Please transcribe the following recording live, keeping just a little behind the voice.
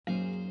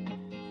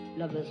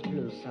Love is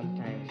blue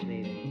sometimes,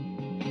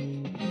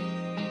 baby,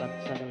 but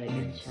suddenly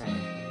it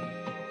shines.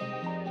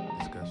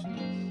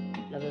 Discussions.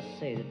 Let us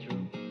say the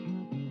truth.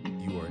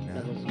 You are Let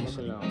now us smoke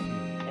listening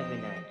alone every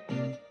night. to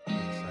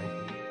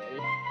Insightful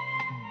L-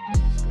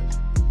 Discussions.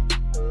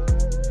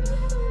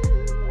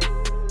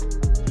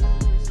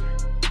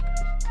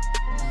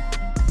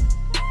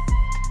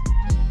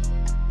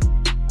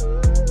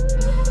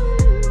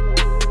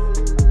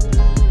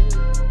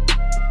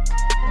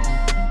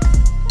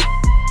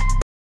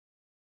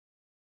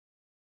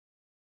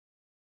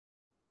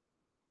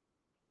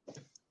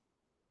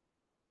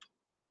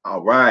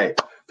 All right.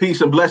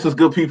 Peace and blessings,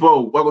 good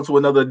people. Welcome to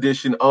another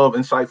edition of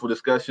Insightful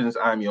Discussions.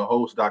 I'm your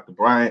host, Dr.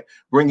 Bryant,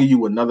 bringing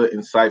you another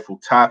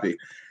insightful topic.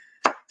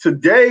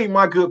 Today,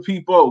 my good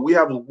people, we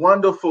have a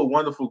wonderful,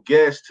 wonderful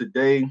guest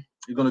today.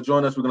 You're going to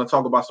join us. We're going to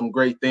talk about some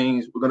great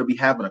things. We're going to be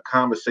having a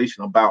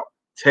conversation about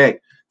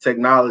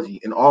technology,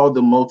 and all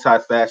the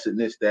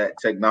multifacetedness that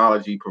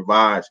technology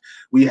provides.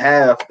 We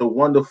have the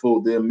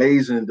wonderful, the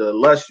amazing, the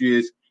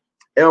illustrious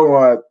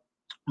Elrod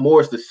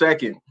Morris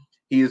II.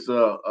 He is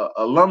a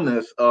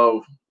alumnus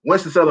of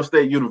Winston-Salem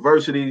State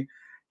University.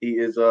 He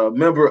is a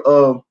member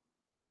of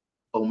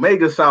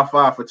Omega Psi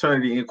Phi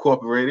Fraternity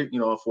Incorporated,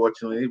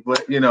 unfortunately,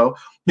 but, he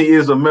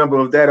is a member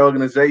of that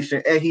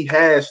organization, and he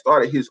has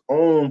started his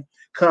own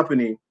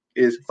company,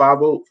 is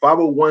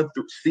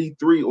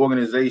 501c3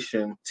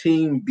 organization,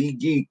 Team Be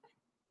Geek,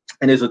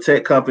 and is a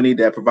tech company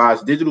that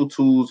provides digital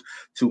tools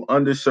to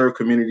underserved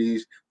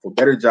communities for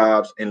better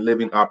jobs and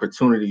living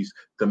opportunities.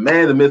 The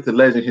man, the myth, the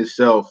legend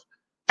himself,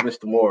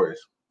 Mr. Morris.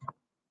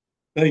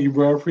 Thank you,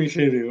 bro. I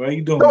appreciate it. How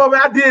you doing? No,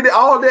 man, I did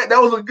all that.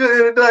 That was a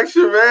good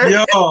introduction, man.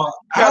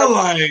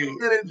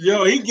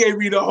 He gave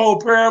me the whole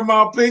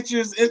Paramount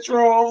Pictures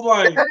intro. I was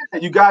like,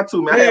 you got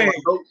to, man.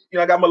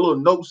 I got my little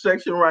note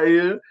section right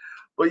here.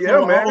 But yeah,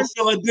 man. I almost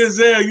feel like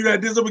Denzel. You know,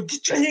 Denzel, but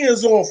get your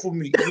hands off of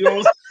me. You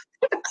know.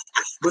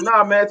 But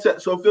nah, man.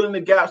 So fill in the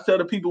gaps. Tell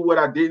the people what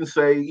I didn't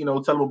say.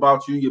 Tell them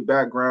about you, your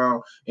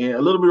background, and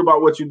a little bit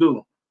about what you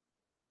do.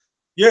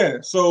 Yeah.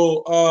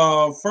 So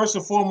first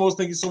and foremost,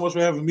 thank you so much for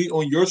having me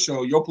on your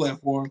show, your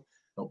platform.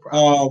 No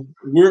problem.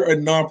 We're a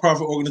nonprofit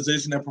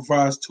organization that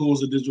provides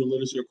tools of digital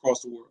literacy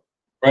across the world.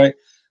 Right.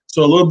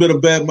 So a little bit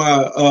about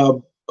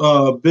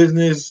my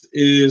business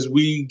is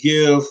we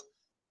do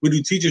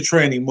teacher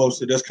training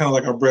mostly. That's kind of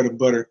like our bread and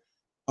butter,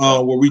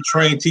 where we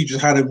train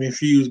teachers how to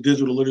infuse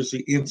digital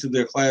literacy into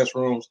their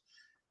classrooms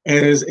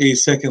as a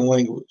second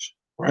language.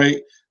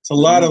 Right. So a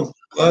lot of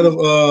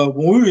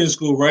when we were in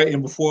school, right,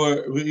 and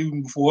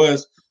even before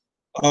us,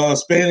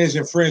 Spanish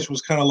and French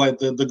was kind of like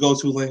the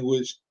go-to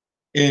language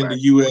in the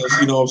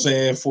U.S. You know what I'm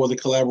saying, for the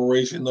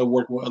collaboration of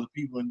working with other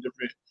people in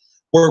different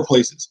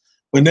workplaces.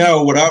 But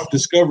now what I've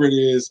discovered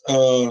is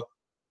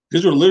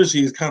digital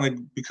literacy is kind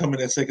of becoming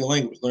that second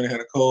language, learning how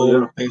to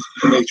code, things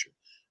of that nature,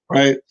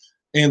 right?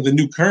 And the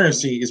new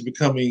currency is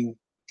becoming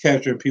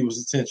capturing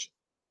people's attention.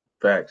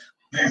 Facts.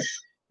 You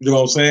know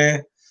what I'm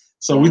saying?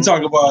 So we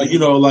talk about, we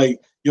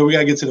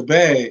gotta get to the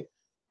bag.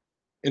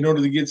 In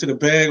order to get to the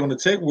bag on the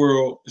tech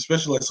world,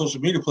 especially like social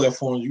media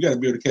platforms, you got to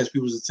be able to catch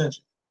people's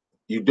attention.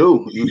 You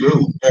do,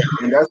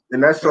 and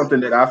that's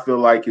something that I feel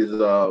like is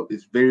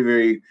very,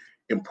 very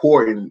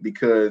important,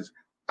 because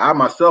I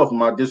myself,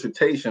 my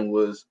dissertation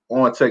was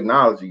on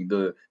technology,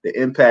 the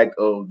impact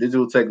of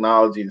digital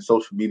technology and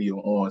social media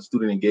on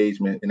student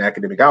engagement and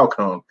academic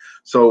outcomes.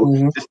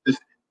 So just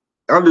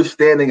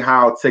understanding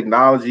how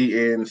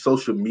technology and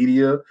social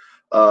media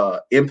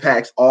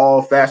impacts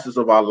all facets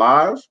of our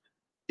lives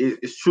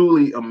is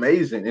truly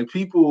amazing. And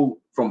people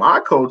from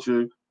our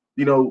culture,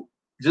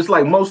 just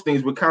like most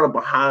things, we're kind of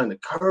behind the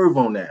curve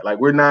on that. Like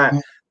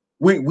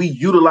we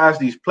utilize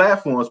these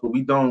platforms, but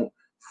we don't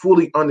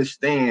fully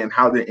understand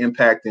how they're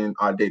impacting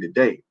our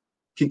day-to-day.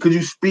 Could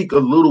you speak a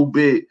little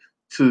bit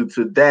to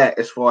that,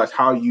 as far as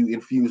how you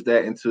infuse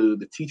that into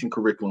the teaching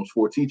curriculums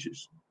for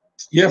teachers?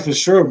 Yeah, for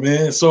sure,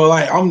 man. So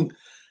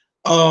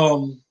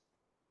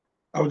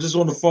I was just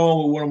on the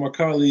phone with one of my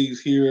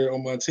colleagues here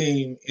on my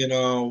team, and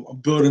I'm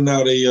building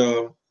out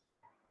a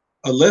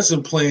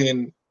lesson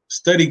plan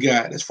study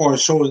guide as far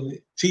as showing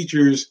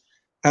teachers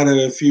how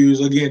to infuse,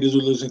 again,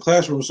 digital literacy in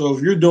classrooms. So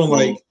if you're doing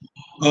like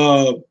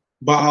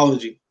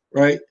biology,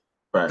 right?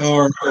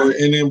 Or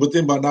and then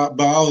within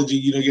biology,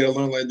 you got to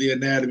learn like the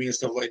anatomy and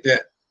stuff like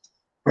that,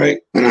 right?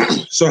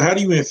 So how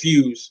do you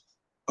infuse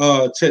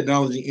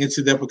technology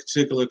into that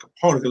particular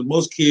component? Because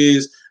most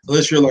kids,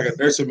 unless you're like a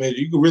nursing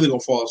major, you're really gonna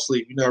fall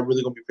asleep. You're not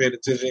really gonna be paying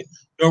attention. You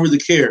don't really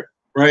care,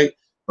 right?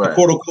 The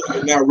quote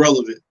unquote not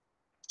relevant.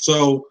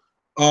 So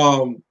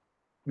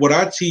what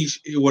I teach,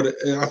 what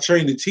I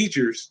train the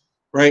teachers,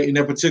 right, in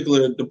that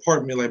particular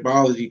department, like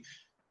biology,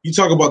 you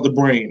talk about the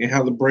brain and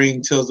how the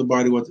brain tells the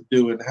body what to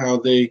do, and how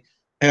they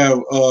have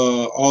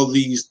all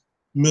these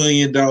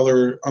million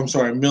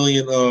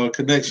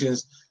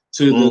connections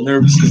to the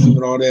nervous system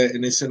and all that,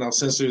 and they send out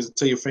sensors to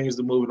tell your fingers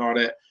to move and all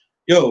that.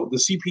 Yo, the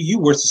CPU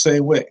works the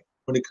same way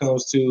when it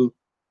comes to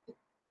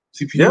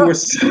CPU.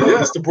 Works the same way.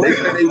 It's the brain.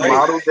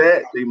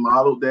 They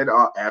modeled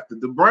that after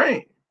the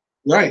brain.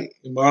 Right,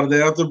 model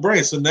that out the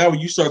brain. So now when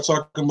you start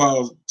talking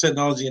about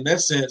technology in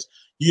that sense,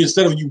 you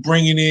instead of you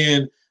bringing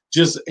in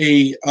just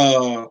a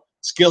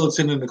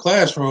skeleton in the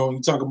classroom,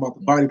 you talking about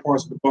the body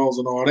parts and the bones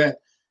and all that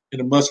in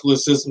the muscular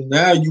system.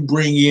 Now you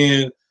bring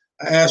in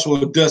an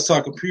actual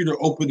desktop computer,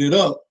 open it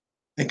up,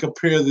 and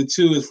compare the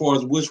two as far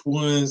as which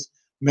ones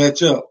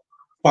match up.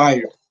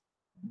 Fire.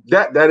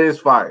 That is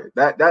fire.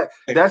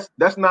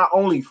 That's not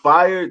only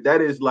fire,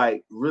 that is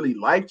like really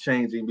life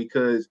changing,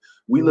 because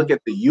we look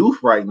at the youth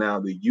right now.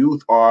 The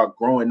youth are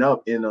growing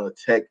up in a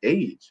tech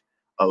age.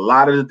 A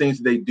lot of the things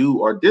they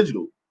do are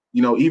digital.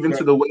 You know, even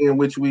to the way in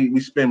which we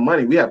spend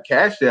money. We have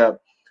Cash App.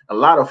 A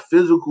lot of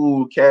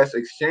physical cash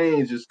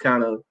exchange is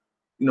kind of,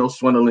 you know,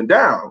 swindling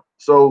down.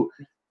 So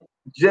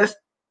just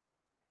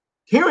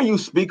hearing you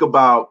speak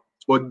about,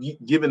 or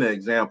giving an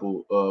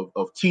example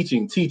of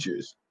teaching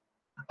teachers,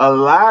 a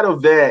lot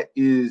of that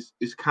is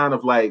kind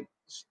of like,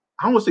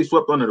 I don't want to say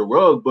swept under the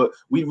rug, but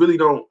we really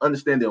don't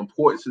understand the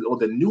importance or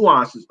the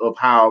nuances of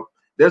how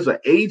there's an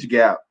age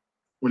gap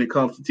when it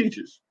comes to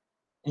teachers.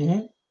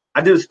 Mm-hmm.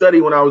 I did a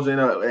study when I was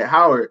at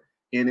Howard,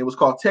 and it was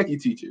called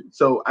Techie Teacher.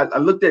 So I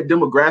looked at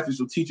demographics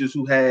of teachers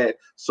who had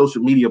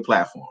social media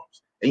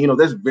platforms, and you know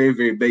that's very,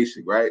 very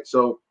basic, right?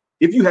 So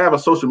if you have a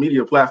social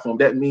media platform,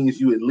 that means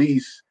you at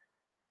least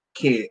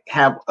can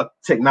have a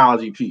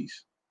technology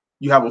piece.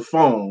 You have a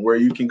phone where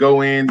you can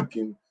go in, you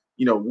can,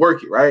 you know,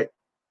 work it, right?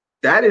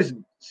 That is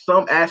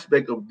some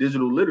aspect of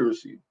digital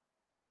literacy.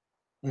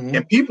 Mm-hmm.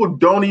 And people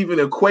don't even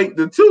equate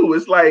the two.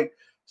 It's like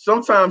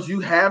sometimes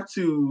you have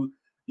to,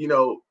 you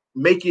know,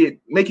 make it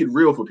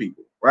real for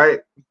people, right?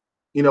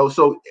 You know,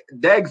 so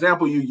that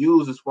example you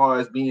use as far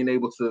as being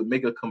able to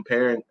make a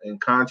compare and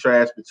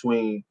contrast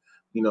between,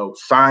 you know,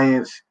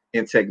 science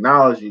and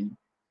technology,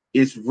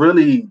 it's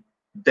really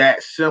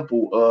that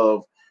simple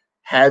of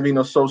having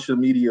a social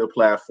media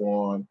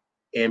platform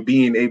and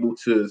being able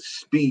to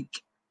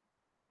speak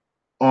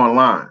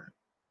online.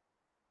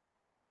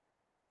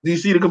 Do you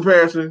see the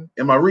comparison?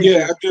 Am I reaching?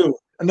 Yeah, I do.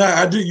 No,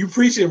 I do. You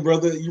preaching,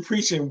 brother. You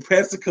preaching.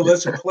 Pass the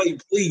collection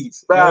plate,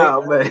 please. Right?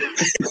 Nah, man.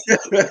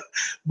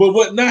 But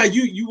what? Nah,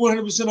 you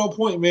 100% on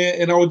point,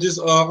 man. And I was just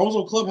I was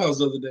on Clubhouse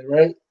the other day,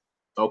 right?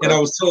 Okay. And I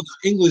was telling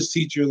the English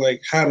teacher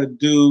like how to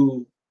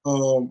do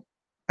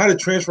how to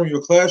transform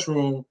your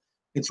classroom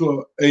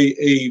into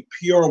a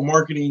PR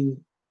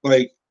marketing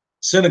like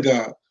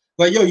synagogue.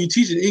 Like, yo, you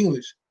teach in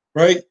English,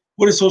 right?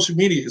 What is social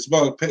media? It's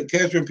about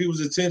capturing people's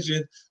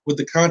attention with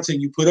the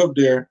content you put up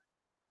there.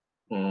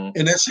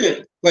 And that's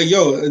it. Like,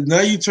 yo,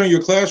 now you turn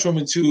your classroom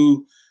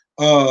into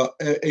a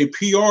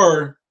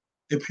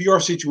PR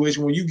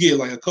situation where you get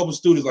like a couple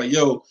students like,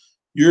 yo,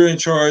 you're in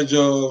charge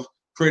of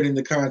creating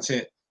the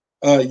content.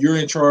 You're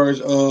in charge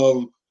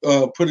of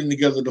putting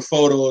together the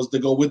photos that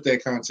go with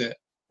that content,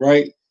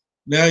 right?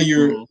 Now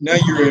you're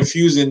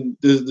infusing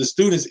the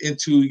students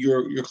into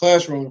your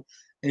classroom,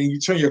 and you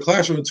turn your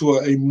classroom into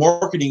a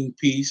marketing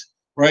piece,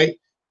 right?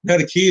 Now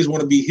the kids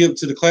want to be hip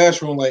to the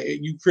classroom. Like,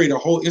 you create a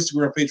whole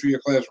Instagram page for your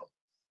classroom,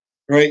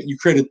 right? You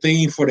create a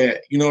theme for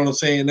that. You know what I'm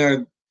saying?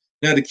 Now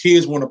the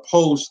kids want to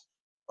post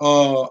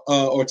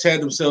or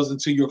tag themselves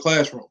into your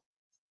classroom.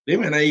 They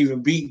may not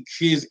even be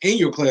kids in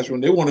your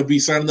classroom. They want to be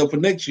signing up for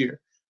next year,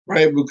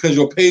 right? Because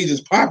your page is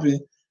popping,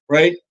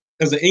 right?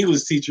 As an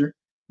English teacher,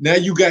 now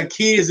you got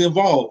kids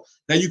involved.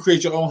 Now you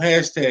create your own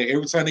hashtag.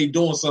 Every time they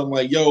doing something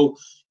like, yo,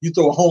 you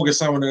throw a homework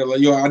assignment there, like,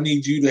 yo, I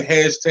need you to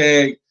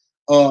hashtag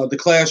the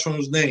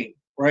classroom's name,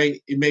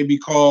 right? It may be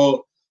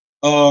called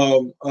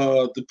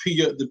the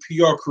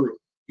PR crew.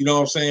 You know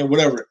what I'm saying?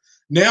 Whatever.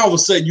 Now all of a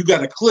sudden you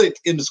got a click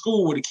in the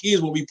school where the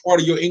kids will be part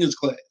of your English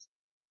class.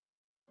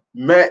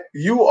 Matt,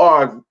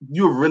 you're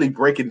really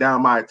breaking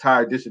down my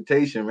entire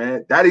dissertation,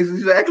 man. That is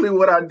exactly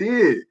what I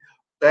did.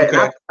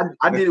 Okay. And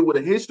I did it with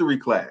a history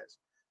class.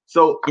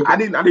 So I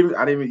didn't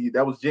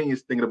that was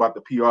genius thinking about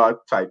the PR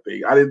type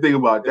thing. I didn't think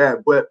about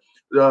that. But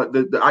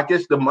I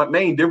guess the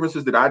main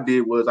differences that I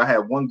did was I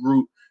had one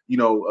group, you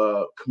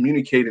know,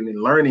 communicating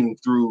and learning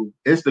through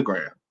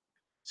Instagram.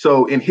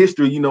 So in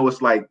history, you know,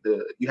 it's like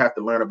you have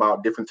to learn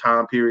about different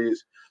time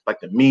periods,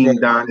 like the Ming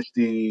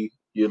Dynasty.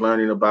 You're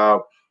learning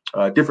about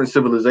different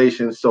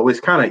civilizations. So it's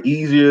kind of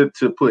easier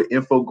to put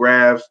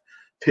infographics,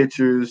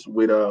 pictures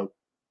with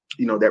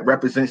you know, that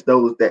represents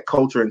that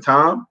culture and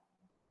time.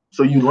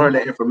 So you learn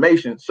that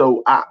information.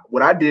 So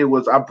what I did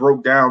was I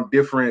broke down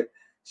different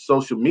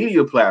social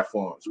media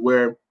platforms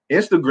where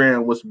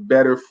Instagram was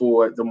better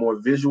for the more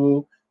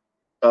visual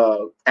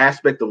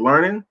aspect of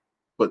learning,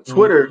 but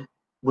Twitter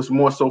was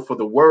more so for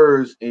the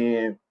words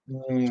and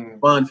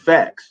fun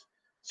facts.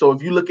 So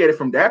if you look at it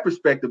from that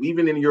perspective,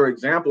 even in your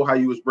example, how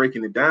you was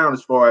breaking it down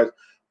as far as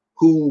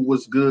who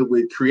was good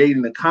with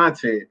creating the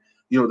content,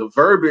 you know, the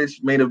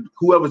verbiage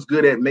whoever's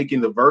good at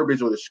making the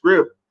verbiage or the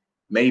script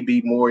may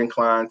be more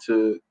inclined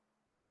to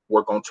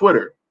work on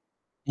Twitter.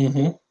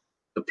 The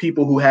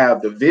people who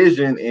have the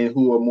vision and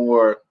who are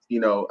more, you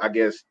know, I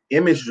guess,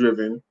 image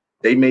driven,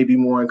 they may be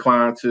more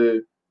inclined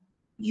to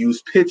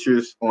use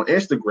pictures on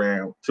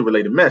Instagram to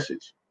relay the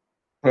message,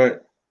 right,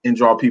 and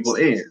draw people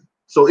in.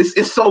 So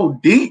it's so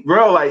deep,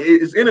 bro. Like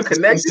it's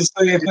interconnected. It's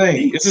the same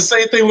thing. It's the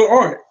same thing with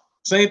art.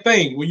 Same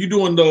thing. When you're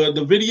doing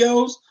the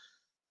videos,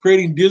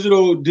 creating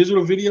digital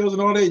videos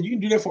and all that, you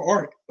can do that for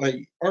art, like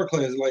art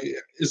class. Like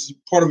it's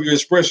part of your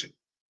expression.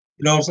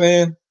 You know what I'm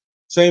saying?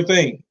 Same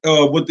thing.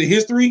 With the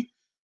history,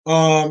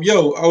 I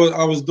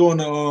was doing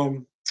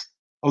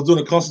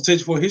a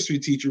consultation for a history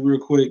teacher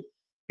real quick.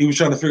 He was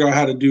trying to figure out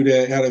how to do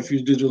that, how to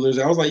infuse digital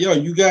literacy. I was like, yo,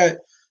 you got,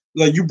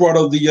 like, you brought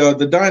up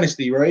the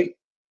dynasty, right?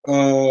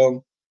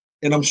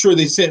 And I'm sure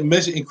they sent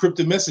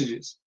encrypted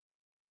messages,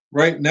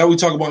 right? Now we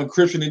talk about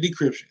encryption and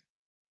decryption,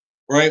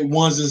 right?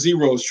 Ones and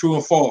zeros, true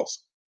and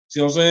false.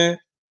 See what I'm saying?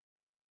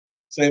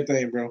 Same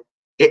thing, bro.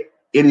 It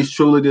is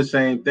truly the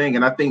same thing.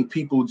 And I think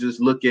people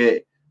just look at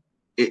it,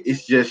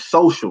 it's just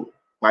social.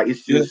 Like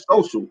it's just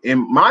social.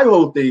 And my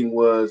whole thing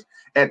was,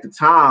 at the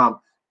time,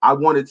 I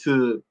wanted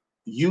to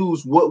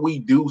use what we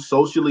do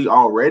socially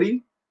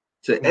already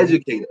to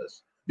educate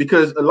us.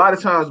 Because a lot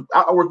of times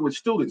I work with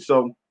students.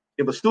 So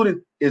if a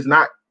student is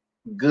not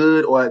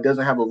good or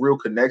doesn't have a real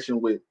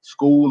connection with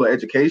school or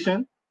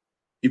education,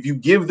 if you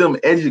give them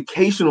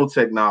educational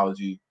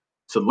technology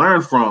to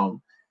learn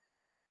from,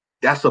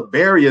 that's a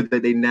barrier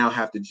that they now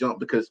have to jump,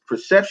 because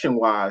perception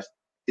wise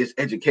it's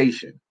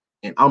education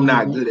and I'm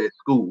not good at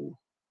school.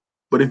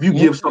 But if you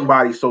give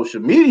somebody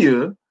social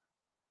media,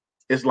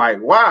 it's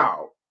like,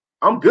 wow,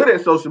 I'm good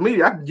at social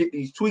media. I can get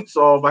these tweets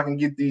off. I can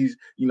get these,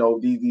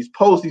 these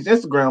posts, these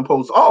Instagram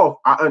posts off.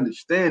 I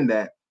understand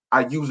that.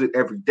 I use it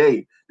every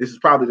day. This is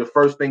probably the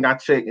first thing I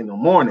check in the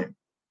morning.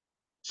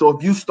 So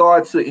if you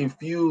start to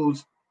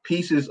infuse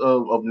pieces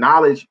of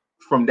knowledge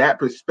from that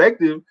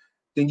perspective,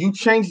 then you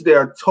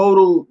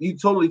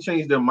totally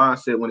change their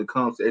mindset when it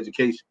comes to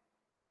education.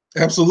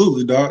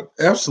 Absolutely, dog.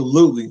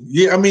 Absolutely.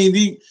 Yeah, I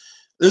mean,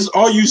 this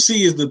all you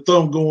see is the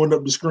thumb going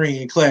up the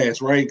screen in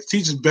class, right?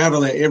 Teachers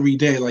battle that every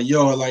day. Like,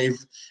 yo, like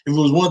if it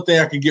was one thing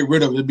I could get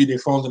rid of, it'd be their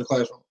phones in the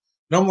classroom.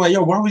 And I'm like,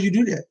 yo, why would you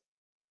do that?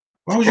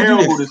 Why would you do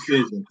that?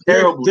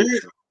 Terrible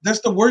decision. That's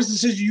the worst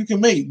decision you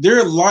can make.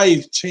 Their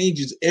life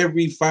changes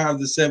every 5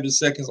 to 7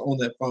 seconds on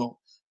that phone.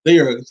 They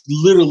are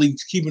literally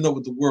keeping up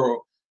with the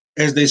world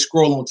as they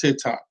scroll on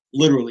TikTok.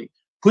 Literally,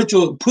 put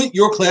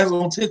your class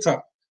on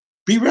TikTok.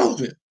 Be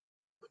relevant.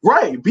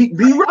 Right. Be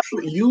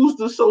relevant. Use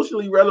the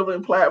socially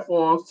relevant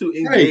platforms to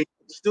engage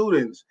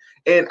students.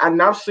 And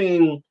I've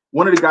seen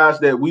one of the guys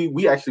that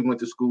we actually went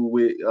to school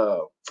with.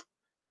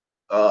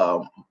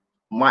 Oh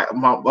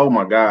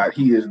my God,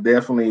 he is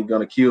definitely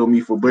gonna kill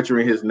me for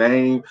butchering his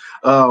name.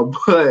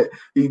 But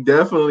he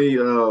definitely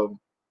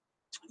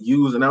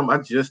used, and I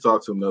just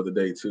talked to him the other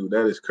day too.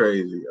 That is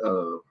crazy.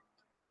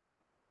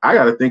 I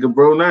gotta think of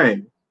bro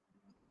name.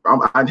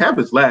 I have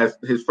his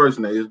first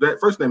name. His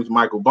first name is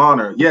Michael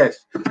Bonner.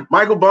 Yes,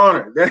 Michael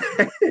Bonner.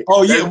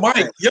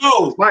 Mike.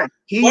 Yo, Mike.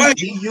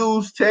 He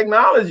used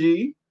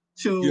technology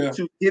to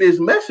get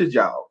his message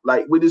out,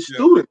 like with his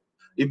students.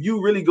 If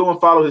you really go and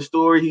follow his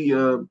story,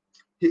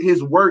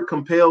 his work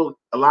compelled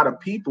a lot of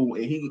people,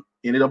 and he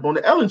ended up on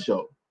the Ellen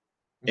Show.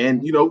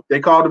 And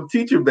they called him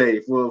Teacher Bay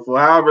for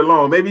however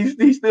long. Maybe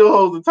he still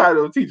holds the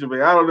title of Teacher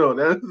Bay. I don't know.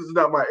 This is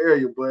not my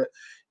area, but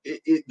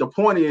the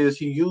point is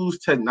he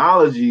used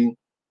technology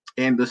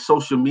and the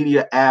social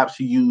media apps.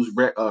 He used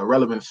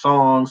relevant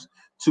songs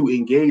to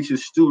engage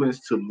his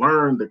students to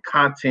learn the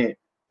content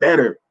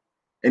better.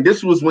 And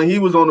this was when he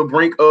was on the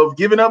brink of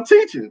giving up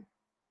teaching.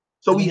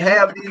 So we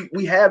have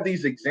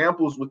these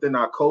examples within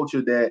our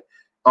culture that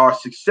are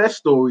success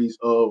stories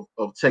of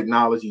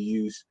technology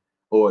use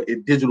or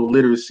digital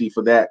literacy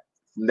from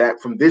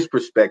this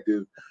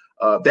perspective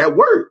that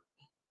work.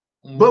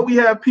 But we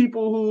have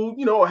people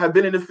who have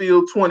been in the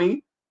field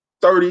 20,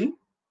 30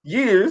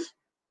 years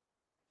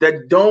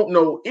that don't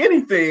know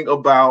anything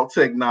about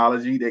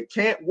technology, that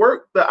can't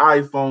work the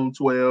iPhone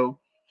 12,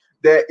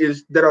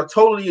 that are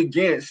totally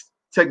against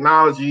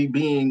technology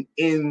being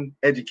in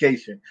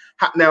education.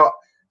 Now,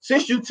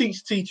 since you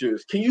teach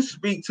teachers, can you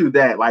speak to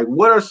that? Like,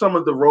 what are some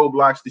of the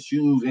roadblocks that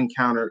you've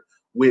encountered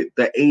with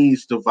the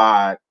age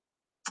divide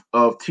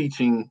of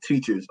teaching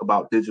teachers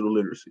about digital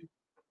literacy?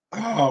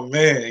 Oh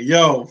man,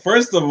 yo!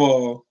 First of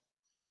all,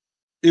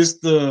 it's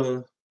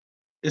the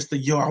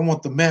I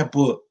want the map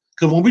book.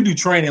 Because when we do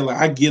training, like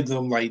I give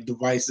them like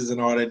devices and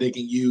all that they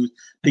can use.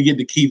 They get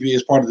to keep it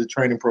as part of the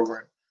training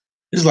program.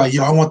 It's like,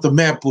 yo, I want the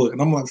map book.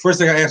 And I'm like, first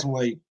thing I ask them,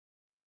 like,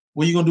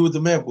 what are you gonna do with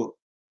the map book?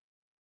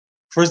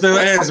 First thing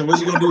I ask them, what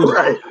you gonna do with it?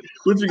 Right.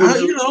 What you gonna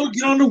do?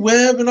 Get on the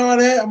web and all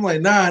that. I'm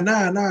like, nah.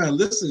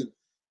 Listen,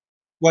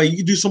 like you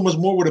can do so much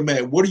more with a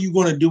map. What are you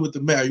gonna do with the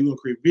map? Are you gonna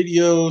create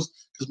videos?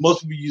 Because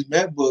most people use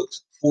map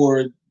books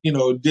for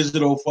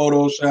digital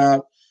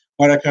Photoshop,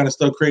 all that kind of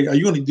stuff. Are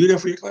you gonna do that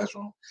for your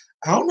classroom?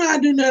 I don't know how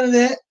to do none of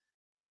that.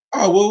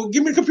 Oh, well,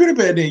 give me the computer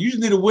pad then. You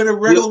just need a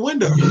regular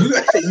window.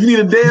 You need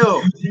a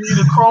Dell. You need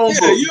a Chromebook.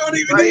 Yeah, you don't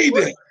even need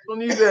that. You don't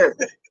need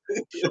that.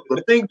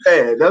 The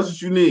ThinkPad. That's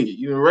what you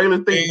need. Regular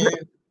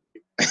ThinkPad.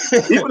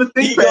 Even the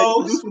ThinkPad, you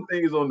can do some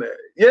things on that.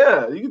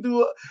 Yeah, you can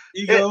do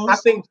it. I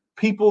think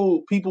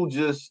people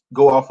just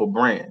go off of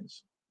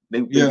brands.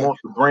 They Yeah. want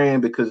the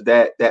brand because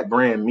that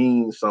brand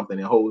means something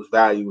and holds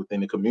value within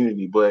the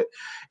community. But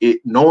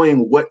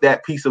knowing what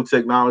that piece of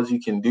technology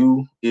can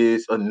do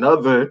is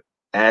another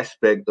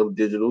aspect of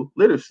digital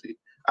literacy.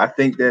 I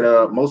think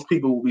that most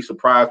people will be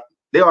surprised.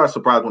 They are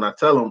surprised when I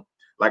tell them,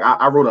 like,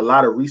 I wrote a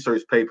lot of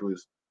research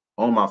papers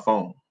on my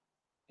phone.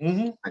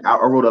 Like I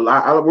wrote a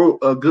lot. I wrote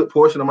a good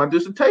portion of my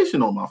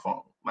dissertation on my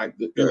phone, like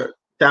the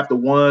chapter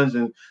 1s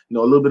and a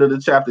little bit of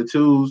the chapter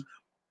 2s.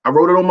 I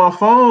wrote it on my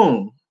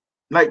phone.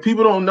 Like,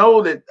 people don't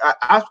know that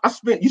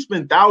you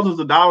spend thousands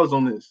of dollars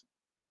on this.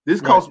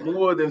 This costs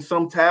more than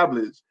some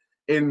tablets,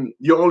 and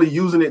you're only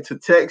using it to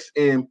text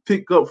and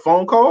pick up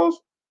phone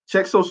calls,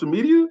 check social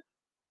media.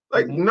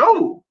 Like,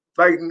 no,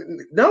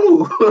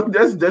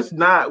 that's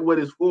not what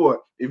it's for.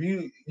 If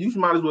you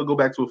might as well go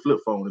back to a flip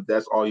phone if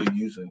that's all you're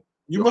using.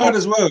 You might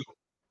as well.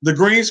 The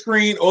green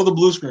screen or the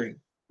blue screen.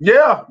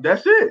 Yeah,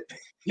 that's it.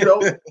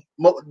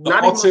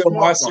 Not even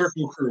My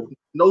Circle crew.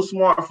 No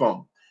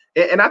smartphone.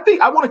 And I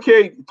think I want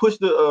to push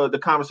the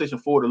conversation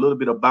forward a little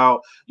bit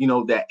about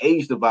that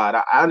age divide.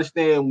 I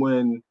understand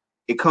when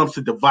it comes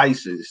to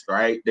devices,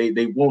 right?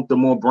 They want the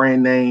more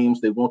brand names,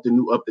 they want the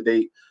new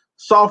up-to-date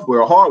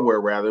software or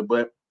hardware rather,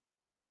 but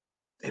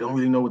they don't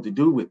really know what to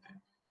do with it.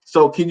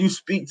 So can you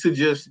speak to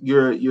just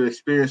your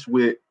experience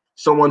with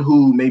someone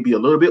who may be a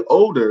little bit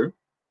older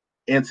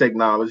in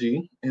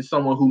technology and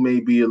someone who may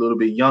be a little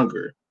bit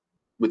younger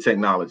with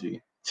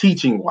technology,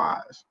 teaching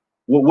wise?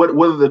 What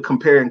are the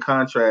compare and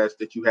contrast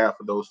that you have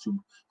for those two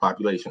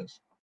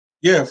populations?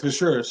 Yeah, for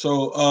sure.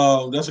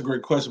 So that's a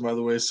great question, by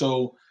the way.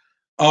 So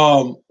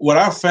what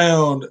I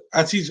found,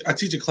 I teach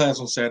a class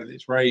on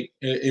Saturdays, right,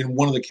 in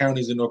one of the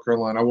counties in North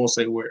Carolina. I won't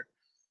say where,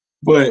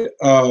 but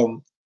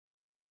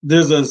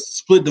there's a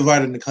split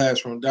divide in the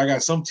classroom. I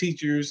got some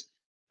teachers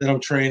that I'm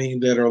training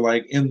that are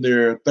like in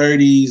their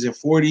 30s and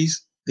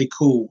 40s. They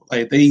cool,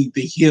 like they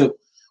hip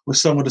with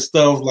some of the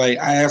stuff. Like,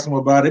 I ask them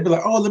about it, they be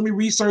like, "Oh, let me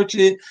research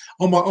it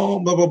on my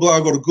own." Blah blah blah. I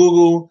go to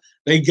Google.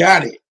 They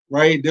got it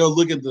right. They'll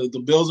look at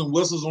the bells and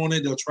whistles on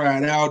it. They'll try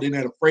it out. They're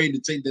not afraid to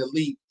take that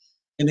leap,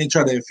 and then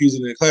try to infuse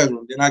it in the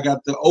classroom. Then I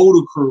got the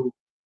older crew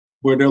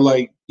where they're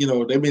like,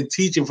 they've been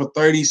teaching for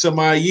 30 some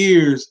odd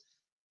years,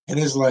 and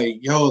it's like,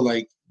 yo,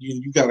 like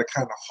you got to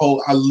kind of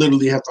hold. I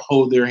literally have to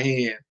hold their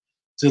hand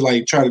to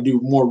like try to do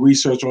more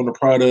research on the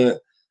product.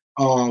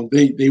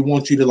 They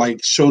want you to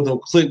like show them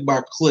click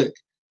by click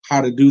how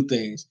to do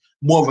things,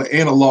 more of an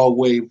analog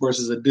way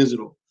versus a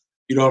digital.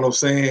 You know what I'm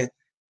saying?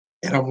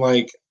 And I'm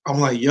like,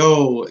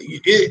 yo,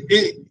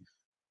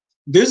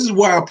 this is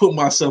why I put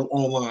myself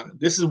online.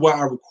 This is why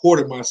I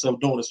recorded myself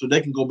doing it, so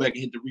they can go back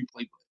and hit the replay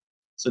button.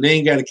 So they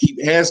ain't got to keep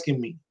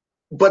asking me.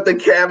 But the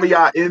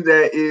caveat in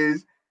that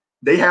is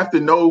they have to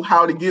know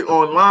how to get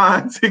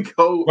online to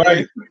go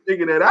and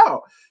figure that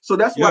out. So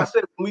that's why I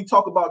said when we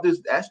talk about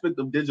this aspect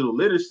of digital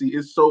literacy,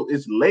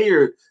 it's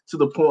layered to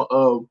the point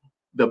of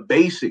the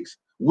basics.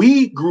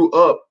 We grew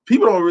up,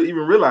 people don't really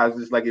even realize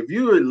this. Like, if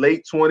you were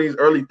late 20s,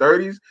 early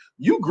 30s,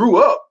 you grew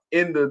up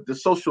in the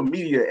social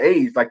media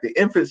age, like the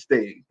infant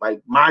stage,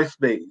 like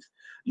MySpace,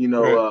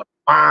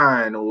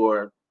 Vine,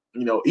 or,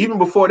 even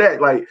before that.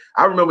 Like,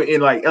 I remember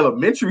in like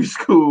elementary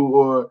school,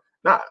 or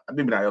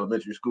maybe not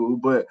elementary school,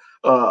 but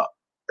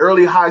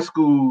early high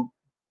school,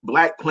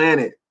 Black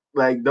Planet,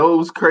 like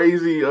those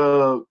crazy,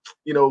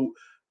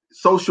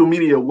 social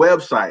media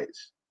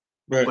websites.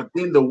 Right. But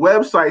then the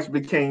websites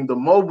became the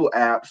mobile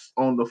apps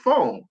on the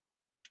phone.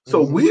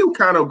 So we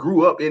kind of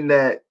grew up in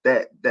that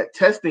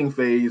testing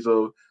phase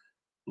of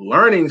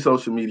learning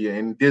social media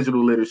and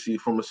digital literacy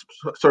from a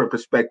certain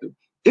perspective.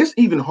 It's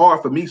even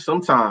hard for me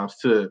sometimes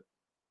to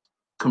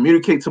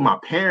communicate to my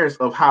parents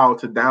of how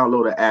to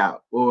download an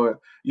app, or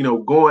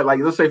going,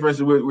 like, let's say for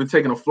instance we're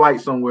taking a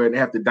flight somewhere and they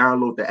have to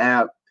download the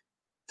app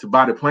to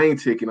buy the plane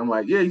ticket. I'm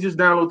like, yeah, you just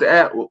download the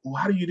app. Well,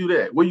 how do you do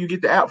that? Where do you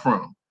get the app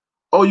from?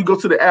 Oh, you go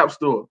to the app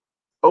store.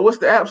 Oh, what's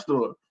the app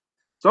store?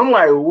 So I'm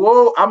like,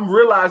 whoa, I'm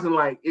realizing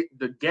like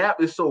the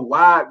gap is so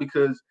wide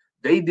because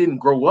they didn't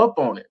grow up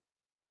on it.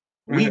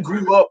 We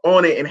grew up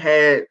on it and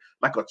had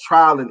like a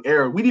trial and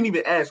error. We didn't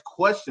even ask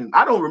questions.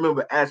 I don't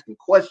remember asking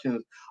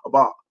questions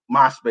about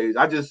MySpace.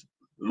 I just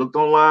looked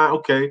online.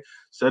 Okay,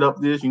 set up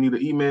this. You need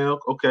an email.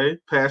 Okay,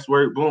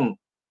 password. Boom,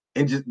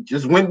 and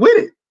just went with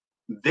it.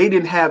 They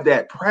didn't have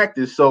that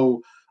practice,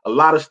 so a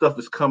lot of stuff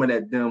is coming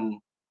at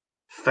them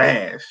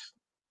fast.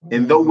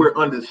 And though we're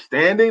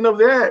understanding of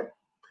that,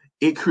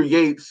 it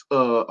creates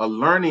a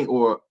learning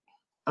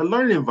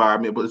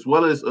environment, but as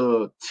well as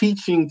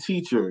teaching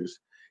teachers,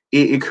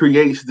 it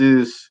creates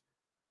this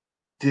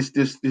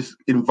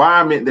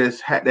environment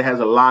that has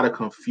a lot of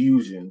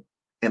confusion,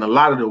 and a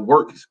lot of the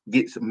work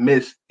gets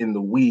missed in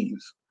the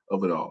weeds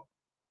of it all.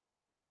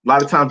 A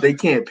lot of times they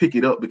can't pick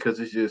it up because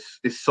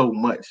it's so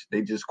much.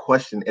 They just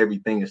question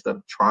everything instead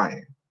of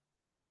trying.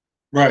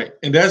 Right,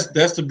 and that's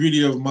the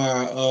beauty of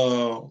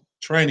my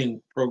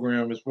training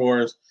program as far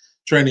as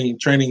training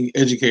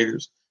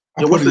educators.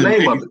 What's the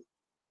name of it?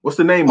 What's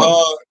the name of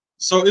it?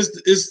 So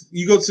it's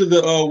you go to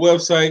the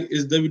website,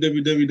 is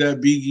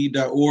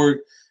www.bge.org,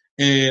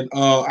 and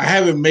I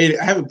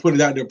haven't put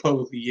it out there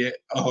publicly yet.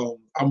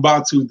 I'm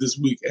about to this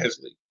week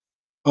actually,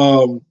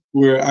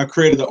 where I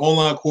created an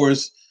online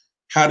course,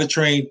 how to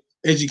train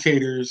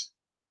educators,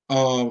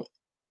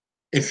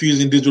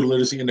 infusing digital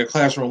literacy in their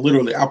classroom.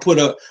 Literally, I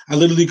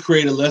literally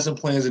created lesson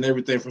plans and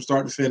everything from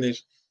start to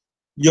finish.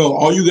 Yo,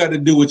 all you got to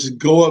do is just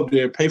go up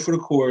there, pay for the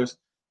course.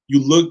 You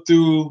look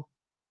through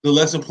the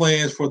lesson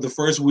plans for the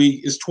first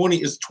week. It's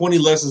 20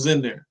 lessons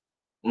in there.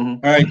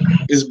 Mm-hmm. All right,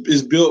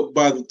 it's built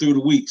through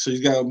the week. So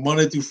you got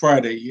Monday through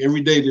Friday.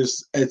 Every day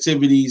there's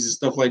activities and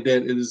stuff like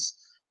that. It is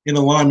in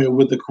alignment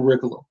with the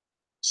curriculum.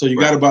 So you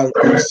got to buy the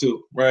course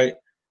too, right?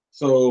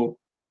 So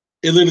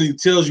it literally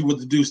tells you what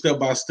to do step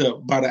by step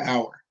by the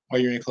hour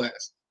while you're in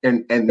class.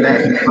 And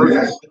that's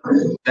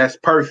perfect. That's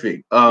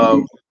perfect.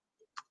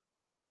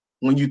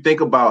 When you think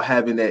about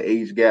having that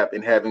age gap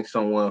and having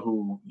someone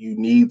who you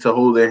need to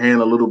hold their hand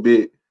a little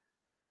bit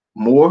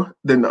more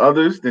than the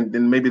others,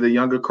 than maybe the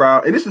younger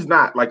crowd. And this is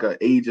not like an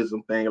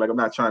ageism thing. Like, I'm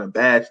not trying to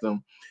bash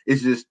them.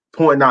 It's just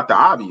pointing out the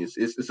obvious.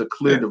 It's a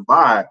clear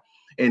divide.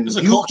 And it's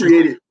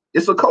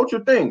a culture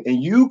thing.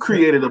 And you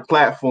created a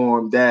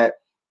platform that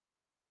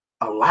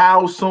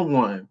allows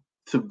someone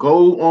to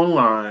go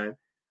online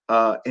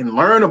and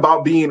learn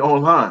about being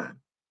online.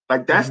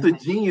 Like, that's the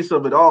genius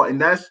of it all.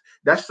 And that's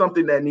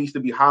something that needs to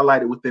be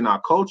highlighted within our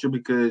culture,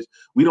 because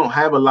we don't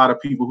have a lot of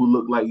people who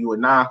look like you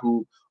and I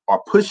who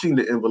are pushing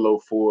the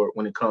envelope forward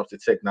when it comes to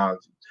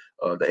technology,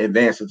 the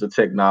advances of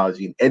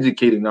technology, and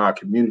educating our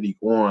community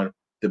on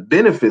the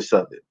benefits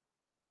of it.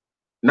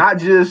 Not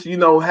just,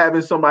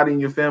 having somebody in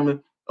your family,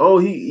 oh,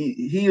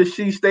 he or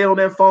she stay on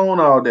that phone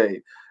all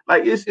day.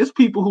 Like, it's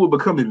people who are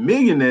becoming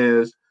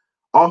millionaires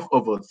off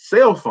of a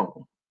cell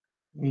phone.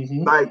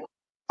 Mm-hmm. Like,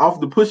 off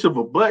the push of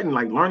a button,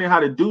 like learning how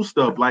to do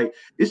stuff. Like,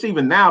 it's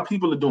even now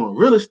people are doing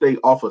real estate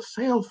off a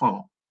cell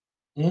phone,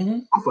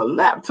 off a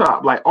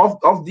laptop, like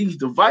off these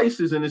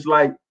devices. And it's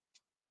like,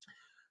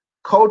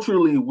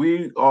 culturally,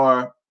 we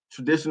are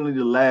traditionally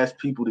the last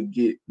people to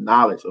get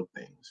knowledge of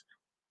things.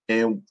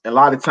 And a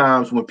lot of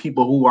times when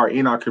people who are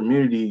in our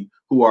community,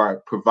 who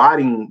are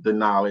providing the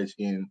knowledge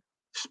in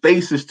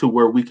spaces to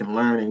where we can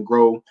learn and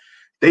grow,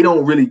 they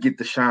don't really get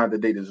the shine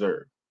that they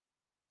deserve.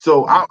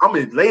 So I'm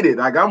elated.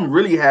 Like, I'm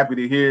really happy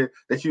to hear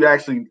that you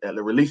actually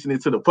releasing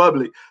it to the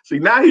public. See,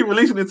 now he's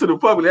releasing it to the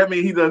public. That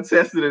means he done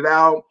tested it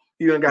out.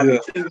 He done got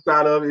the kinks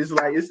out of it. It's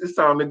like, it's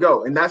time to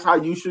go. And that's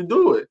how you should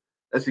do it.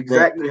 That's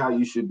exactly how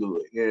you should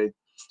do it.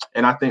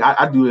 And I think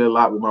I do it a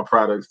lot with my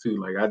products too.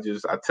 Like, I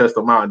test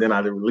them out and then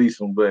I release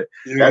them. But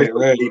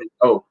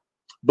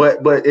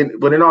But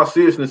in all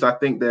seriousness, I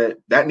think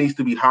that needs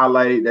to be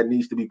highlighted. That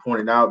needs to be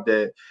pointed out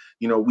that,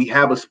 we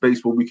have a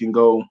space where we can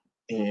go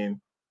and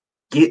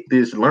get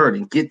this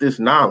learning, get this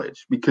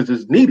knowledge, because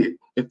it's needed.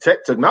 If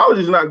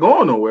technology is not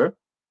going nowhere,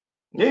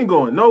 it ain't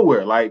going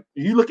nowhere. Like,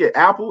 you look at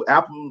Apple,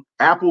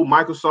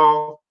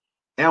 Microsoft,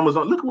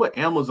 Amazon. Look at what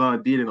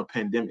Amazon did in a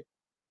pandemic.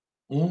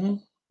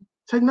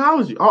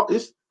 Technology,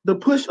 it's the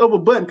push of a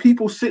button.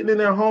 People sitting in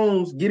their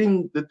homes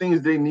getting the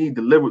things they need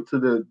delivered to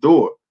the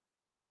door.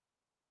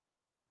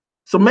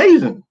 It's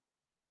amazing.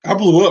 I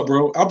blew up,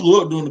 bro. I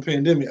blew up during the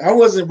pandemic. I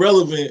wasn't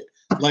relevant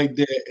like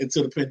that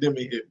until the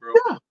pandemic hit, bro.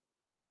 Yeah.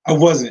 I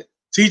wasn't.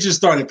 Teachers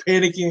started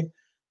panicking.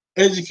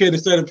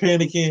 Educators started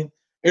panicking.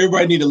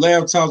 Everybody needed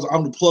laptops.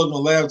 I'm the plug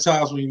on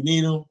laptops when you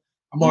need them.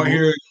 I'm out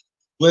here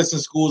blessing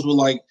schools with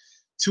like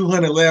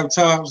 200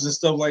 laptops and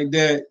stuff like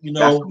that.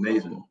 That's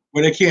amazing.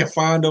 Where they can't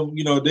find them.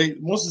 They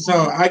most of the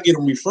time I get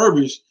them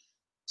refurbished.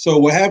 So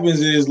what happens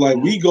is, like,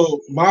 we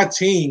go, my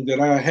team that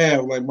I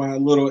have, like my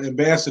little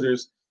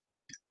ambassadors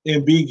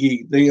in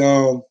BGeek,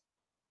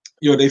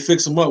 they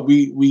fix them up.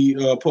 We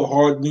put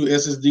hard new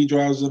SSD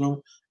drives in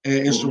them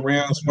and instant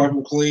RAM, swipe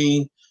them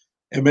clean,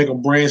 and make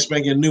them brand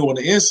spanking new on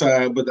the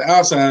inside. But the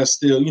outside is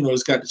still,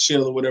 it's got the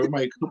shell or whatever.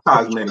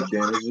 Cosmetic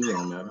damage, it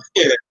don't matter.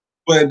 Yeah,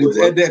 but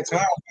at that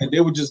time, like, they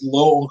were just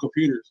low on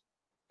computers.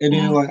 And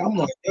then, like, I'm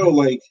like,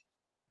 like,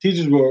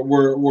 teachers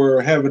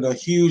were having a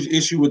huge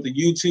issue with the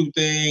YouTube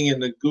thing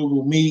and the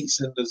Google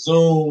Meets and the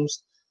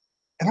Zooms.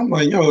 And I'm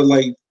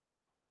like,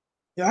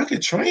 I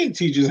could train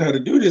teachers how to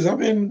do this. I've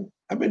been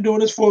doing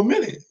this for a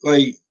minute.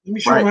 Like, let me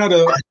show them how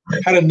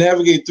to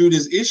navigate through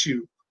this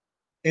issue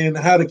and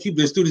how to keep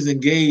their students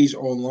engaged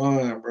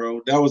online,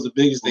 bro. That was the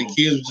biggest thing.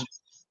 Kids would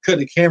just cut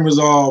the cameras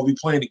off, be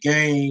playing the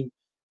game.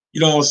 You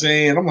know what I'm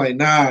saying? I'm like,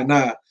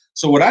 nah.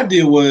 So what I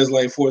did was,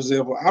 like, for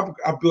example,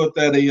 I built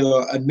that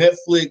a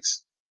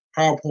Netflix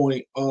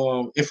PowerPoint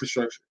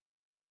infrastructure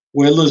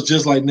where it looks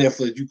just like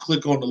Netflix. You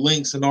click on the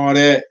links and all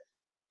that.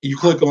 You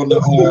click on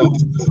the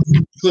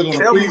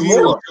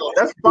preview.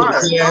 That's fine.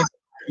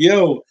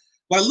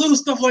 Like little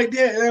stuff like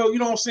that. You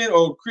know what I'm saying?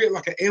 Or create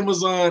like an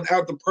Amazon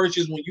out to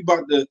purchase when you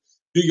about to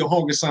do your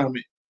homework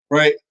assignment,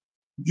 right?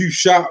 You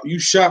shop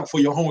for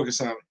your homework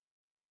assignment.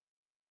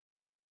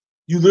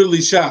 You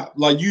literally shop.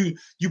 Like, you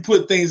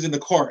put things in the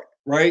cart,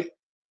 right?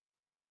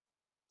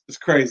 It's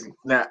crazy.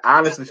 Now,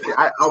 honestly,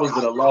 I was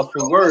at a loss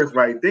for words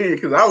right there,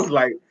 because I was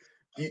like,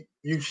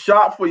 you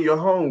shop for your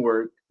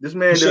homework. This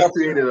man just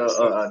created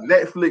a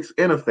Netflix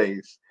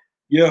interface.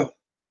 Yeah.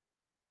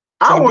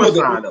 I want to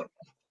sign up.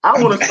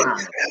 I want to sign up.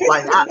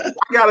 Like I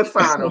gotta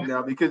sign up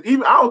now because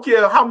even I don't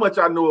care how much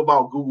I know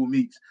about Google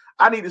Meets.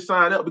 I need to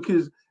sign up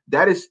because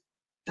that is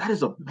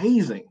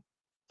amazing.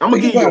 I'm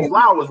gonna give you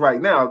flowers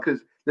right now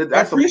because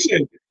I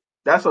appreciate it.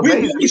 That's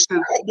amazing.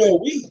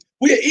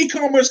 We an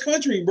e-commerce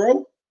country,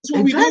 bro. That's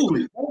what we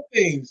do. All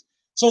things.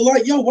 So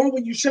like, yo, why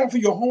wouldn't you shop for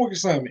your homework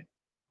assignment?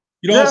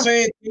 You know what I'm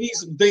saying?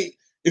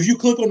 If you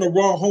click on the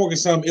wrong homework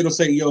assignment, it'll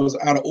say, yo, it's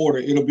out of order.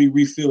 It'll be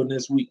refilled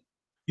next week.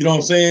 You know what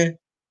I'm saying?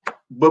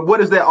 But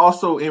what is that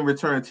also in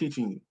return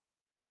teaching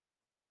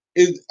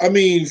you? I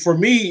mean, for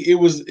me, it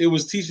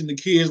was teaching the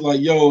kids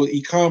like, yo,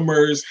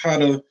 e-commerce, how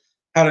to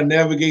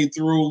navigate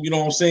through, you know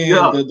what I'm saying?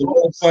 Yeah.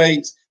 The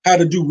websites, how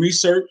to do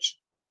research,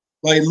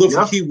 like look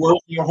for keywords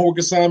in your homework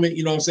assignment,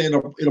 you know what I'm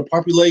saying? It'll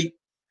populate,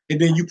 and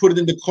then you put it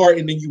in the cart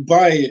and then you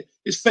buy it.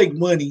 It's fake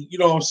money, you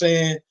know what I'm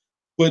saying?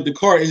 But the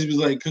cart is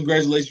like,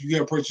 congratulations, you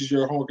have purchased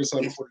your homework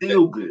assignment for the day.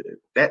 Still good.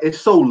 That it's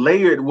so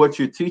layered what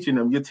you're teaching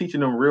them. You're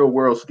teaching them real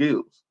world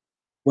skills.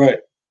 Right.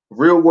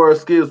 Real world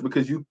skills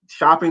because you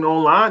shopping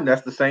online,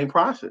 that's the same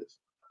process.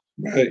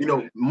 Right. You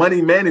know,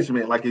 money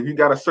management. Like if you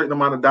got a certain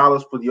amount of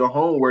dollars for your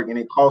homework and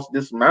it costs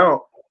this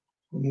amount,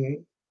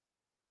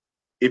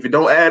 if it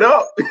don't add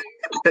up,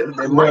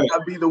 that might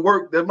not be the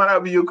work. That might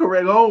not be your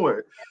correct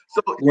homework.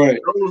 So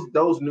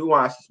those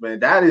nuances, man,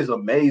 that is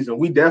amazing.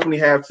 We definitely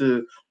have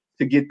to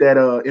get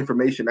that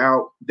information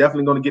out.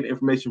 Definitely going to get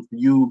information from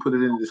you. Put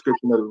it in the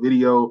description of the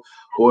video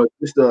or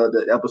just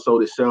the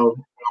episode itself.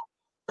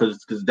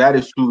 Because that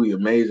is truly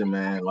amazing,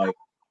 man. Like,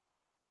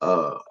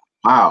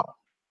 wow.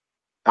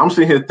 I'm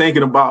sitting here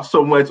thinking about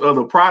so much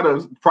other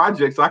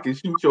projects I can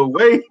shoot your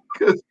way.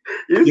 I'll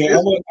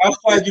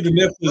slide you the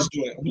Netflix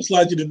joint. I'm gonna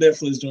slide you the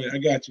Netflix joint. I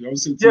got you.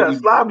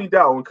 Slide me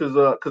that one because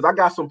I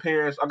got some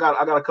parents. I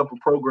got a couple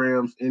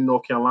programs in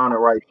North Carolina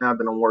right now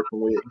that I'm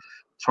working with,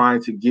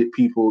 trying to get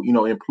people, you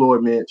know,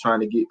 employment,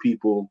 trying to get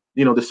people,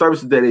 you know, the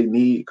services that they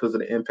need because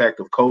of the impact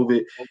of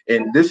COVID.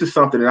 And this is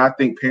something that I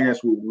think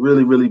parents will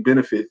really, really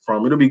benefit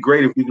from. It'll be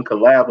great if we can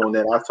collab on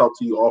that. I'll talk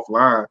to you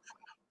offline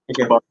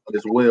about that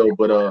as well.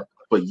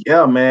 But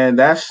yeah, man,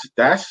 that's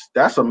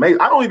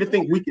amazing. I don't even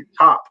think we could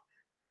top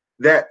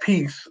that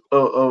piece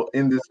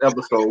in this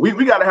episode.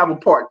 We got to have a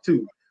part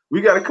 2.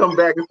 We got to come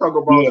back and talk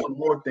about some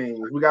more things.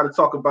 We got to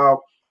talk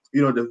about,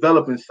 you know,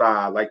 developing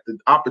side, like the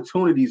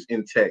opportunities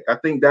in tech. I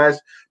think that's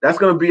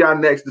going to be our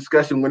next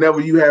discussion. Whenever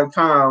you have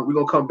time, we're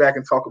going to come back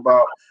and talk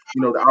about,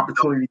 you know, the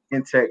opportunity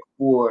in tech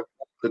for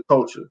the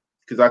culture.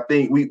 Because I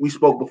think we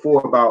spoke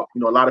before about, you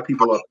know, a lot of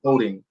people are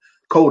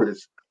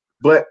coders,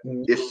 but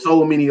there's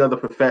so many other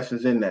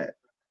professions in that.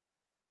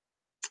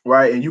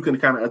 Right. And you can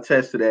kind of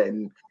attest to that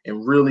and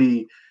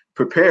really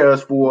prepare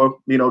us for,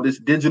 you know, this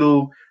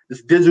digital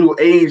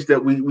age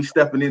that we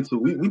stepping into.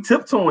 We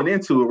tiptoeing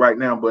into it right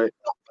now, but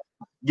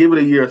give it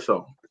a year or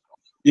so.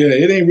 Yeah,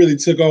 it ain't really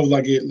took off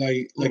like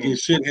it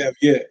should have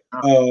yet.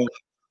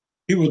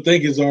 People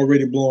think it's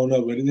already blown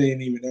up, but it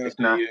ain't even out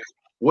there yet.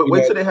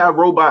 Wait till they have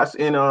robots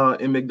in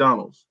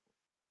McDonald's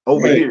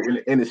over here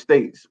in the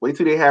States. Wait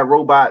till they have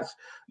robots,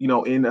 you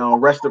know, in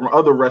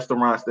other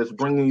restaurants that's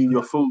bringing you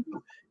your food,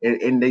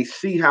 and they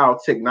see how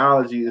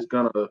technology is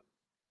gonna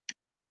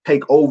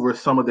take over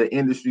some of the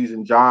industries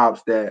and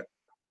jobs that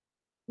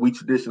we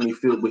traditionally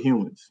filled with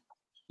humans.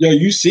 Yo,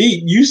 you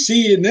see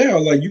it now.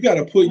 Like you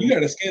gotta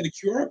scan the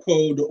QR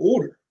code to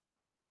order.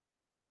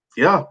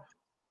 Yeah.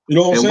 You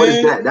know what I'm saying? What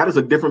is that? That is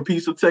a different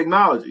piece of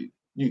technology.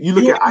 You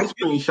look at ice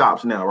cream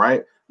shops now,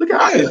 right? Look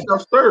at how this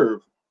stuff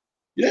served.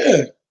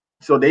 Yeah.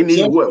 So they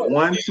need what?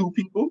 1, 2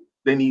 people?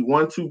 They need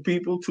 1, 2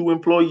 people, 2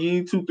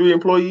 employees, 2, 3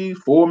 employees,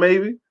 4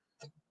 maybe.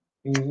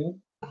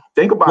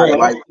 Think about it.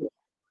 Like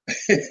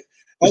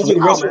I was in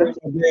the restaurant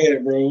with my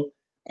dad, bro.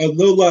 I was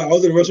no lie. I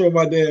was in the restaurant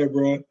with my dad,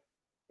 bro.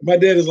 My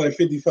dad is like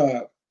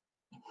 55.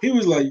 He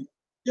was like,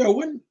 "Yo,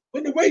 when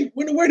the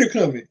waiter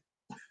coming?"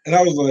 And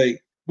I was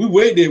like, "We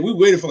waited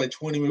for like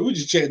 20 minutes. We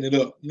just chatting it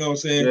up." You know what I'm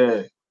saying?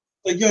 Yeah.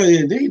 Like,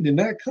 yo, they did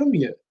not come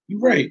yet. You're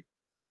right.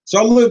 So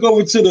I look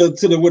over to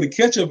the where the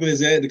ketchup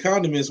is at, the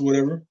condiments or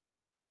whatever.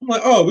 I'm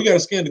like, "Oh, we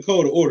gotta scan the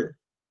code to order."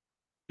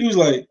 He was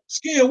like,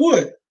 "Scan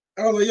what?"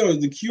 I was like, "Yo,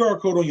 the QR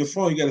code on your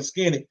phone. You gotta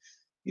scan it."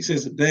 He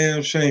says, "It's a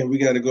damn shame. We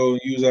got to go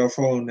and use our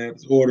phone now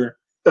to order.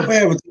 We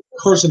have a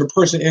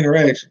person-to-person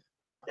interaction."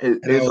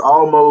 It's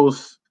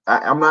almost.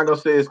 I'm not gonna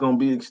say it's gonna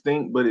be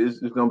extinct, but it's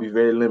gonna be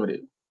very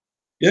limited.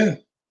 Yeah.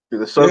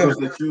 The circles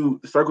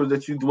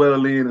that you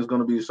dwell in is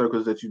gonna be the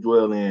circles that you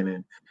dwell in,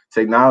 and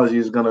technology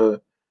is gonna.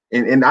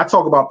 And I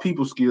talk about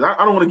people skills.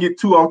 I don't want to get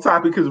too off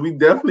topic because we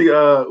definitely.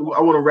 I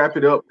want to wrap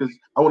it up because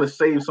I want to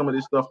save some of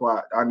this stuff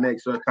for our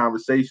next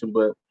conversation,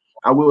 but.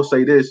 I will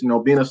say this, you know,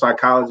 being a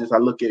psychologist, I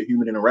look at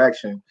human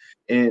interaction,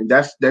 and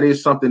that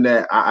is something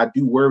that I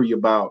do worry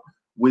about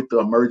with the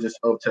emergence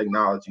of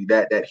technology,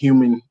 that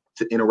human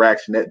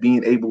interaction, that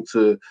being able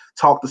to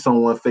talk to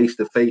someone face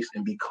to face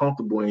and be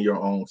comfortable in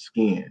your own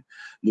skin.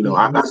 You know,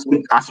 I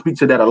speak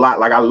to that a lot.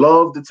 Like I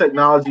love the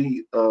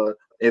technology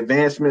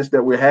advancements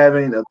that we're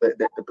having,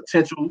 the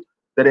potential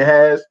that it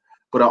has,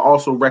 but I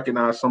also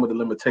recognize some of the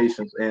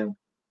limitations, and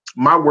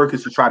my work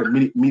is to try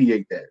to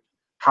mediate that.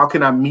 how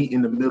can I meet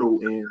in the middle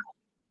and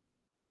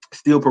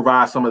still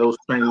provide some of those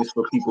trainings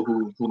for people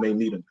who may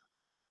need them?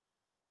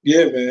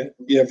 Yeah, man.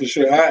 Yeah, for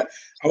sure. I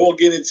won't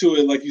get into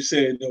it like you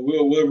said. No,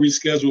 we'll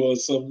reschedule or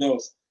something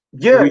else.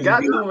 Yeah,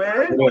 got to,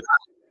 man.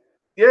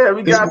 Yeah,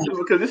 we got to,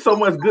 because there's so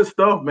much good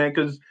stuff, man.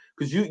 Because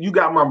you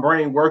got my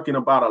brain working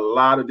about a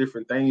lot of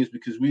different things,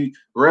 because we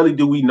rarely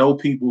do we know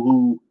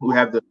people who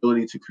have the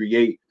ability to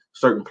create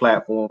certain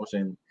platforms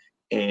and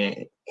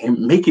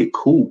make it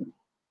cool.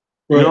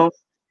 Right. You know,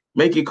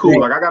 make it cool.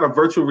 Right. Like I got a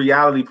virtual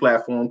reality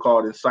platform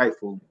called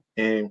Insightful,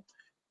 and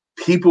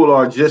people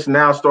are just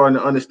now starting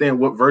to understand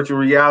what virtual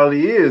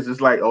reality is.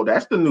 It's like, oh,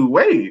 that's the new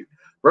wave.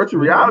 Virtual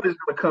reality is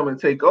going to come and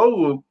take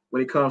over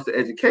when it comes to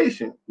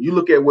education. You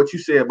look at what you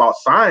said about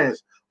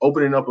science,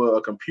 opening up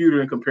a computer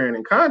and comparing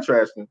and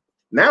contrasting.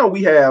 Now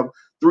we have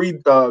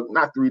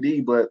not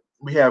 3D, but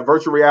we have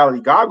virtual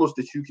reality goggles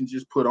that you can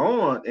just put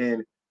on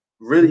and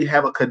really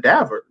have a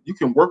cadaver. You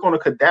can work on a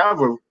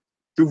cadaver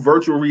through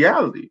virtual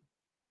reality.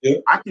 Yeah.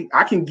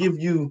 I can give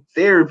you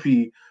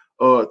therapeutic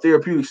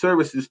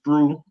services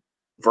through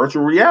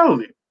virtual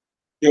reality.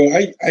 Yo,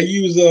 I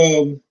use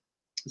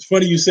it's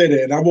funny you say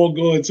that, and I won't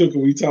go into it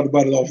because we talked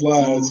about it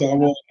offline, so I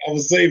will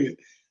save it.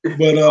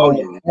 But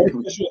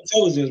artificial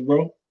intelligence,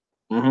 bro.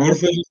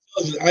 Artificial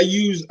intelligence. I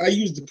use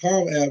the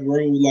Calm app,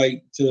 bro,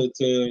 like to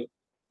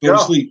go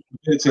to sleep.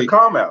 The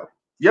Calm app.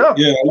 Yeah.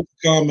 Yeah, I use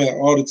the Calm app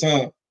all the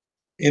time.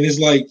 And it's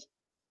like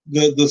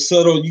the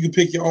subtle, you can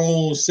pick your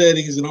own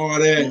settings and all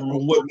that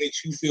on what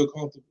makes you feel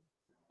comfortable.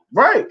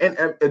 Right.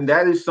 And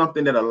that is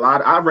something that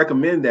I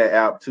recommend that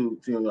app to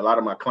a lot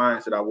of my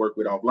clients that I work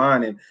with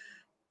offline, and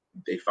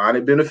they find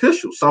it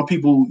beneficial. Some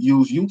people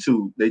use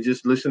YouTube. They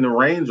just listen to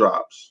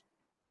raindrops.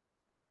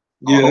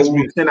 Yeah, that's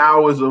me. 10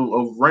 hours of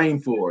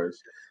rainforest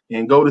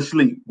and go to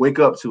sleep, wake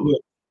up to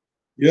it.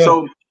 Yeah.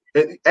 So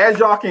as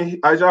y'all can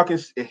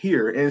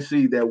hear and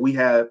see that we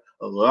have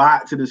a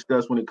lot to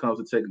discuss when it comes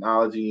to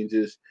technology and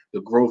just the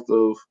growth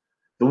of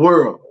the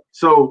world.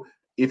 So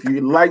if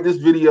you like this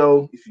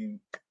video, if you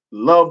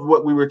loved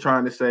what we were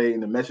trying to say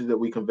and the message that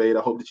we conveyed,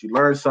 I hope that you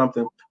learned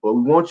something. But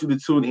we want you to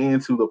tune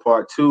in to the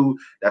part 2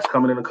 that's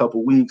coming in a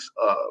couple weeks.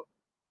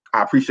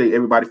 I appreciate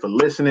everybody for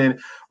listening.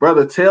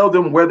 Brother, tell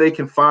them where they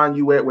can find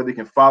you at, where they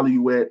can follow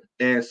you at,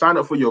 and sign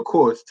up for your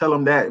course. Tell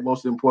them that,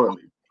 most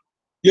importantly.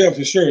 Yeah,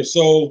 for sure.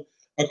 So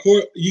our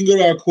course, you can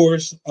go to our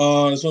course.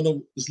 It's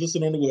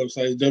listed on the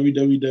website,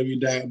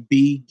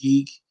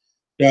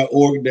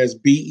 www.begeek.org. That's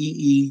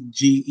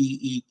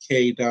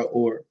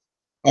BEEGEEK.org.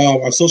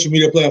 Our social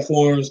media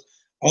platforms,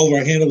 all of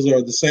our handles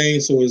are the same.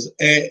 So it's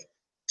at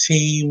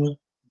Team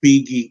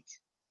BeGeek.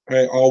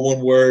 Right, all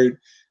one word.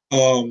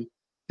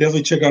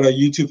 Definitely check out our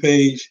YouTube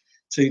page.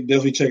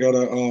 Definitely check out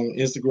our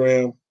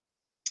Instagram.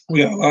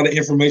 We got a lot of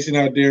information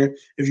out there.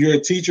 If you're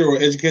a teacher or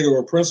educator or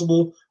a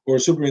principal or a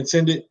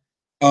superintendent,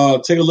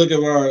 take a look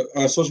at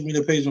our social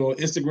media page on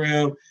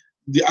Instagram.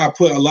 I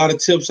put a lot of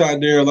tips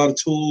out there, a lot of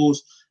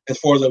tools as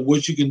far as like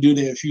what you can do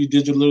to infuse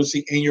digital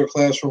literacy in your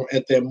classroom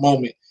at that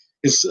moment.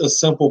 It's a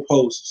simple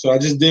post. So I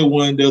just did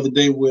one the other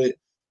day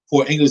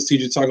for an English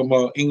teacher talking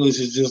about English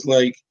is just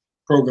like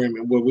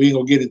programming. Well, we ain't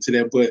gonna get into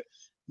that, but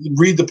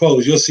read the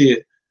post, you'll see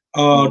it.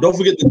 Don't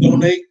forget to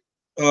donate.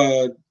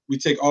 We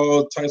take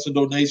all types of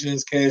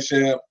donations, Cash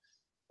App,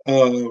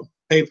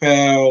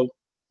 PayPal.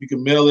 You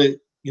can mail it,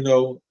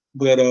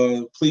 but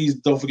please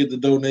don't forget to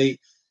donate.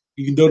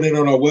 You can donate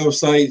on our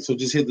website, so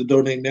just hit the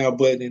donate now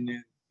button and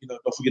then,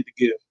 don't forget to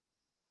give.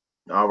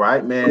 All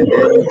right, man.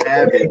 There you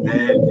have it,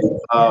 man.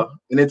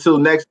 And until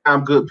next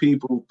time, good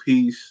people,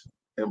 peace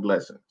and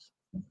blessings.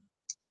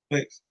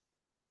 Thanks.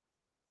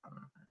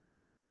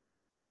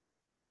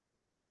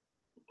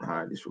 All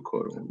right, this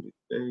recording will be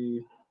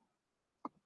saved.